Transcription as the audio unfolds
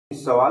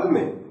इस सवाल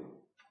में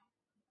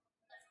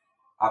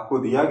आपको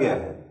दिया गया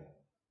है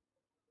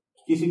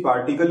किसी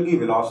पार्टिकल की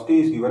velocity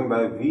is given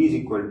by v is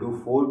equal to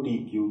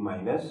 4t³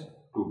 minus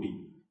 2t।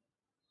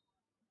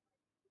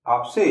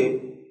 आपसे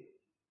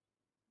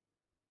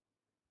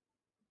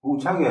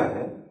पूछा गया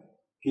है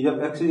कि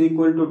जब x इज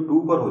इक्वल टू 2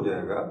 पर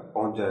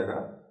पहुंच जाएगा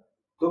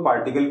तो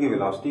पार्टिकल की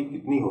वेलोसिटी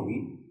कितनी होगी,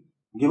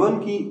 गिवन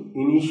कि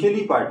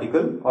इनिशियली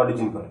पार्टिकल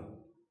ओरिजिन पर है।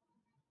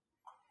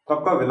 तो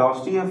आपका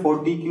वेलोसिटी है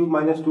 4t³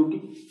 minus 2t।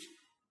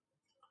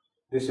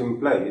 This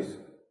implies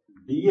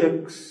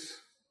dx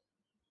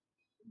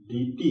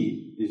dt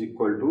is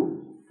equal to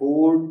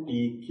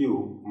 4t³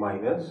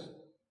 minus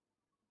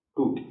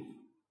 2t.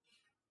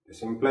 This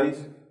implies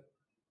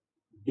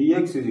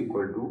dx is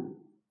equal to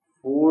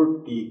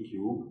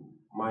 4t³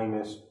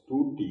 minus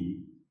 2t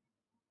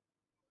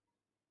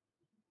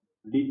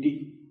dt।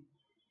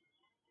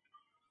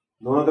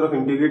 दोनों तरफ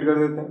इंटीग्रेट कर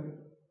देते हैं।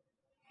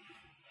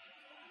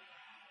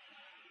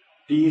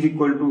 t is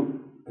equal to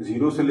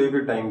 0 से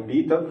लेकर टाइम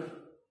t तक,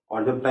 और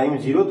जब टाइम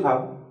 0 था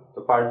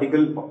तो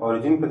पार्टिकल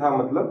ओरिजिन पे था,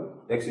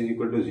 मतलब x इज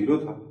इक्वल टू 0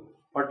 था,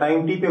 और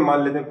टाइम t पे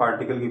मान लेते हैं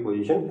पार्टिकल की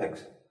position x।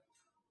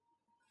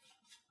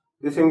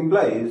 This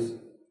implies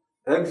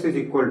x is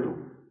equal to,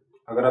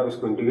 अगर आप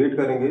इसको इंटीग्रेट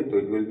करेंगे तो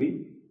it will be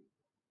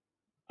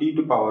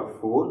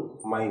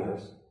t⁴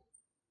 minus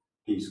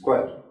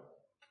t²।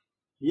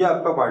 ये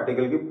आपका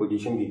पार्टिकल के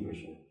पोजीशन की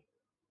इक्वेशन है।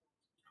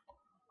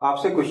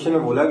 आपसे क्वेश्चन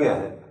में बोला गया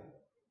है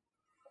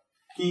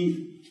कि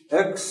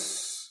x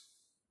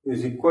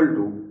is equal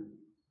to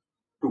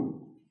 2।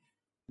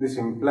 This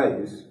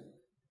implies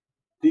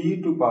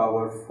t⁴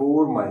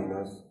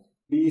 minus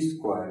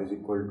t² is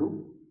equal to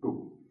 2।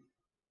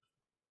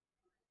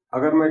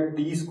 अगर मैं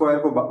t²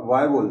 को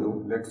y बोल दूं,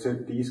 let's say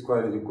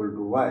t² is equal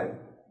to y,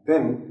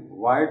 then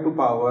y⁴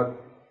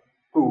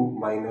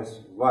 minus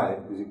y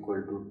is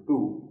equal to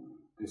 2।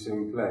 This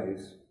implies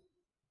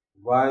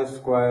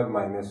y²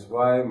 minus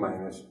y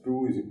minus 2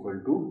 is equal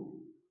to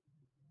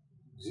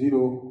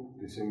 0।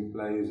 This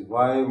implies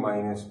y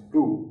minus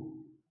 2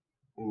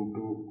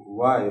 into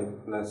y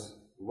plus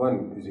 1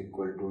 is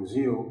equal to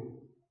 0,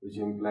 which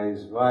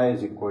implies y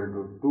is equal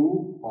to 2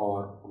 or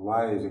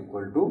y is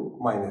equal to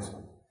minus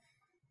 1,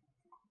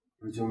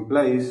 which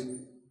implies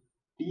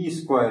t²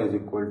 is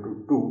equal to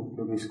 2,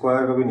 क्योंकि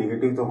square कभी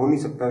negative तो हो नहीं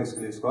सकता,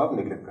 इसलिए इसको आप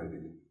neglect कर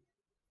दीजिए।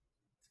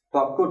 तो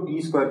आपको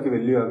t² की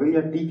वैल्यू आ गई,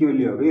 या t की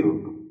वैल्यू आ गई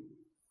 √2।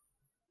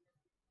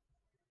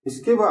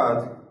 इसके बाद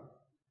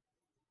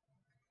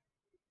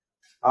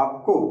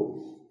आपको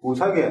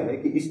पूछा गया है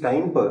कि इस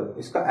टाइम पर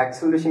इसका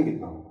एक्सेलरेशन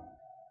कितना होगा।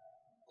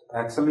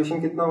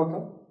 एक्सेलरेशन कितना होता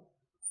है,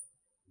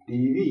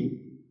 dv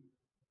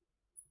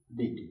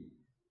dt।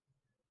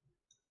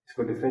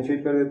 इसको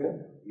डिफरेंशिएट कर देते हैं,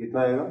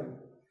 कितना आएगा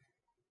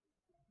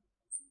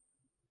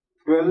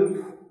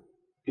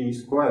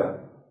 12t²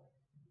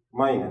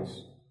 माइनस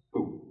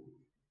 2।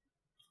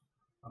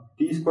 अब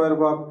t²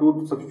 को आप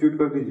 2 सब्स्टिट्यूट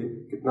कर दीजिए,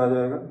 कितना आ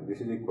जाएगा,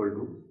 this is equal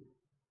to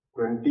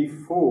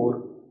 24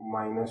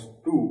 minus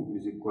 2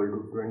 is equal to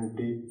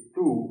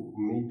 22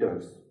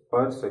 metres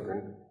पर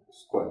सेकंड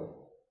स्क्वायर।